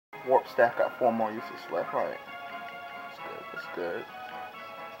Warp stack got 4 more uses left. Alright. That's good. That's good.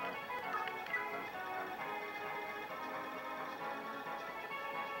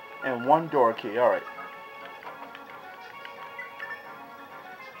 And 1 door key. Alright.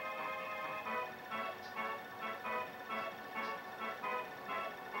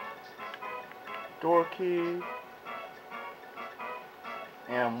 Door key.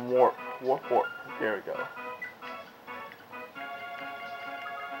 And warp. There we go.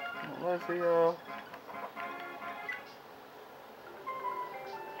 Let's see,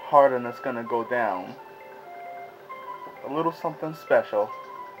 Hardin is gonna go down. A little something special.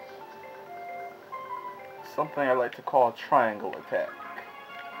 Something I like to call triangle attack.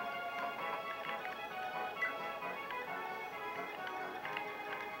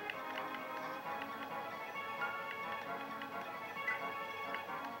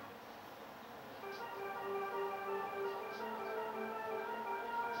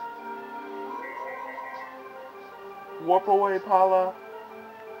 Warp away, Paula.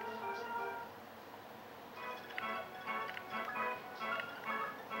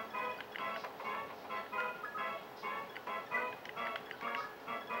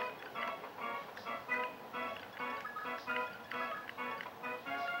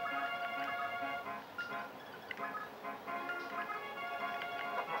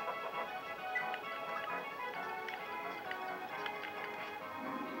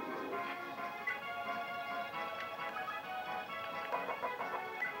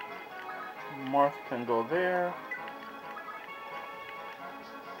 Marth can go there.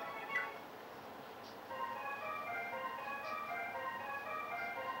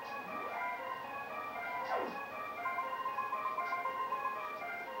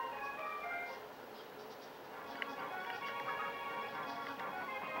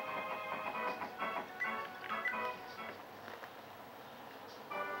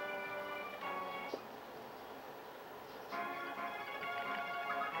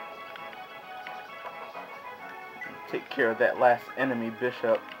 Take care of that last enemy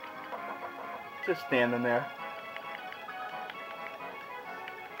bishop. Just standing there.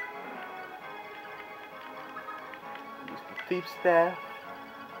 Use the thief staff.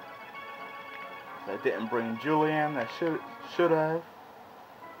 I didn't bring Julian. I should have.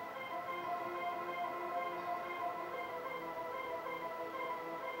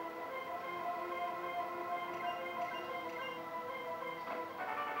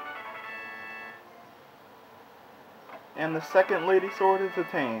 And the second Lady Sword is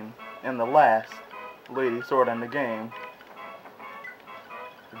attained, and the last Lady Sword in the game.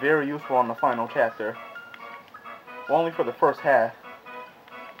 Very useful on the final chapter. Only for the first half.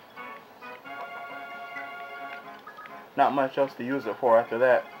 Not much else to use it for after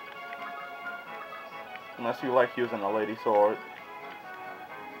that. Unless you like using a Lady Sword.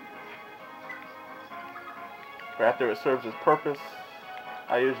 But after it serves its purpose,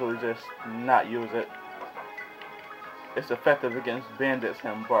 I usually just not use it. It's effective against bandits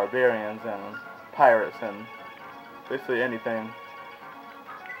and barbarians and pirates and basically anything.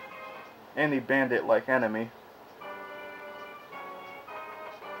 Any bandit-like enemy.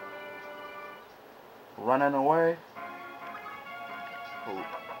 Running away. Ooh.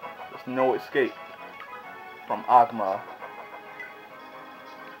 There's no escape from Agma.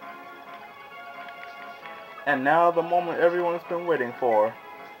 And now the moment everyone's been waiting for.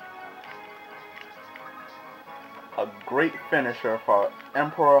 A great finisher for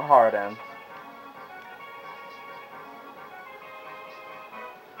Emperor Hardin.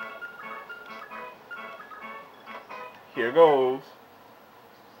 Here goes.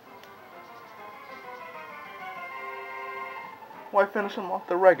 Why finish him off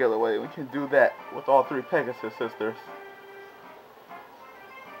the regular way? We can do that with all 3 Pegasus sisters.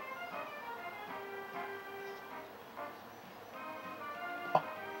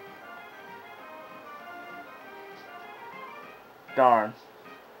 Darn.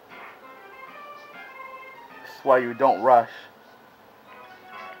 That's why you don't rush.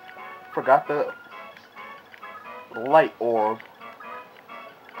 Forgot the light orb.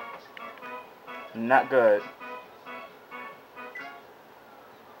 Not good.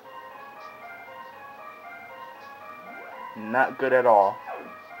 Not good at all.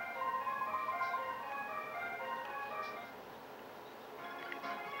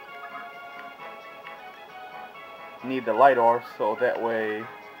 Need the light orb so that way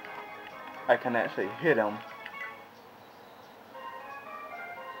I can actually hit him.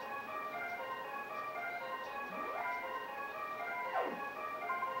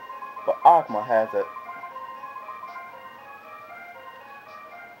 But Agma has it.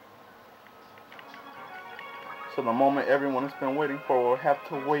 So So the moment everyone has been waiting for will have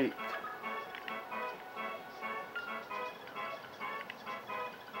to wait.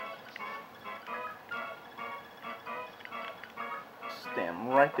 Stand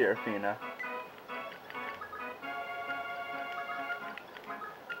right there, Fina.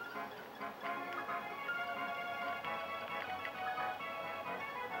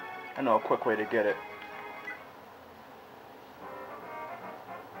 I know a quick way to get it.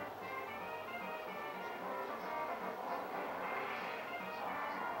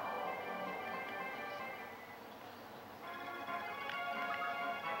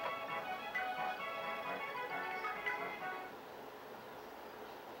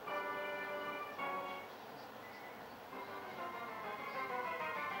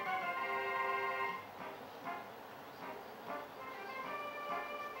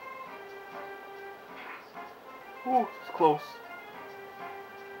 Ooh, it's close.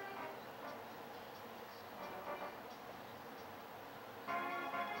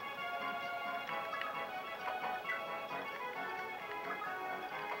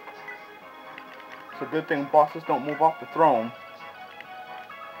 It's a good thing bosses don't move off the throne.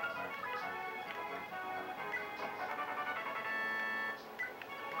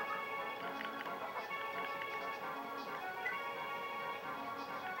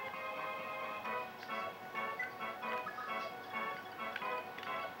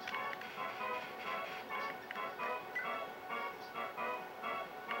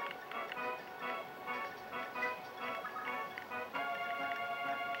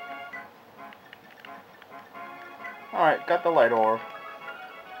 Alright, got the light orb.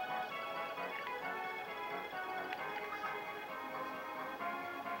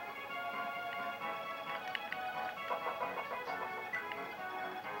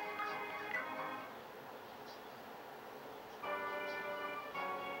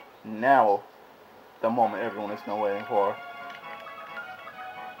 Now, the moment everyone has been waiting for.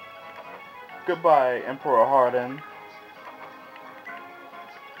 Goodbye, Emperor Hardin.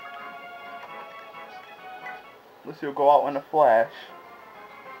 Unless you'll go out in a flash.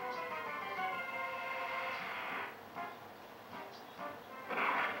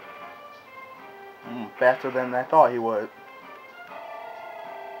 Faster than I thought he would.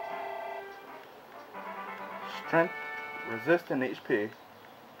 Strength, resist, and HP.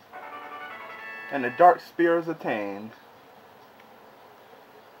 And the dark spear is attained.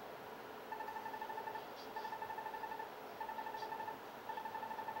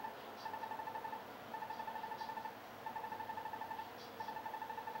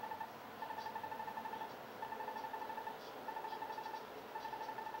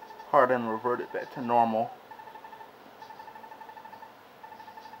 Hardin reverted back to normal.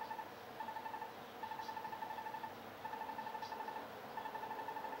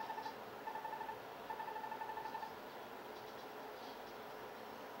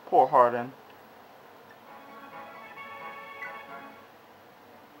 Poor Hardin.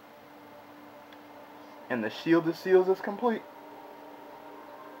 And the Shield of Seals is complete.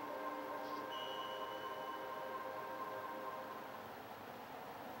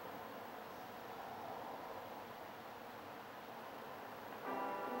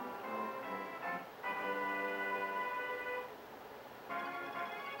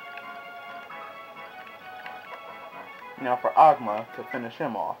 Now for Agma to finish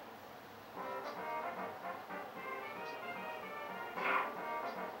him off.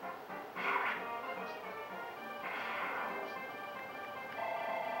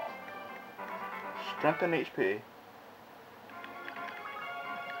 Strength and HP.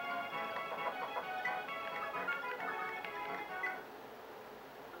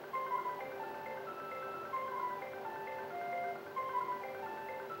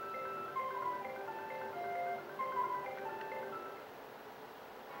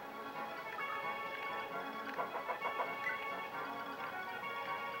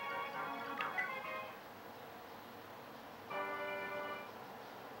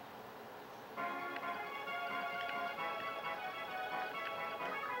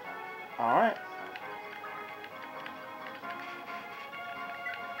 Alright.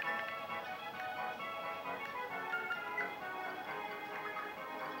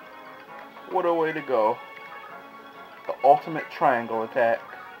 What a way to go. The ultimate triangle attack.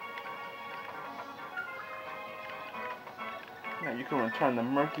 Now you can return the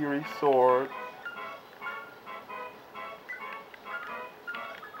Mercury Sword.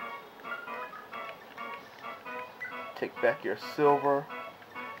 Take back your silver.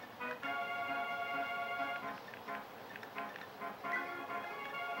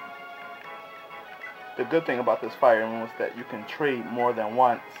 The good thing about this fire emblem is that you can trade more than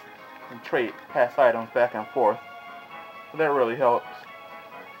once and trade past items back and forth. That really helps.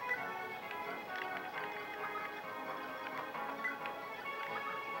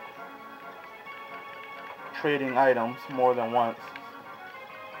 Trading items more than once.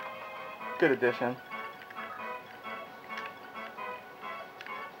 Good addition.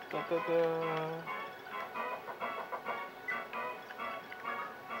 Da, da, da.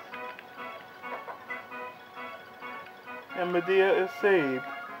 And Medea is saved.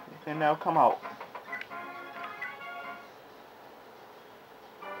 You can now come out.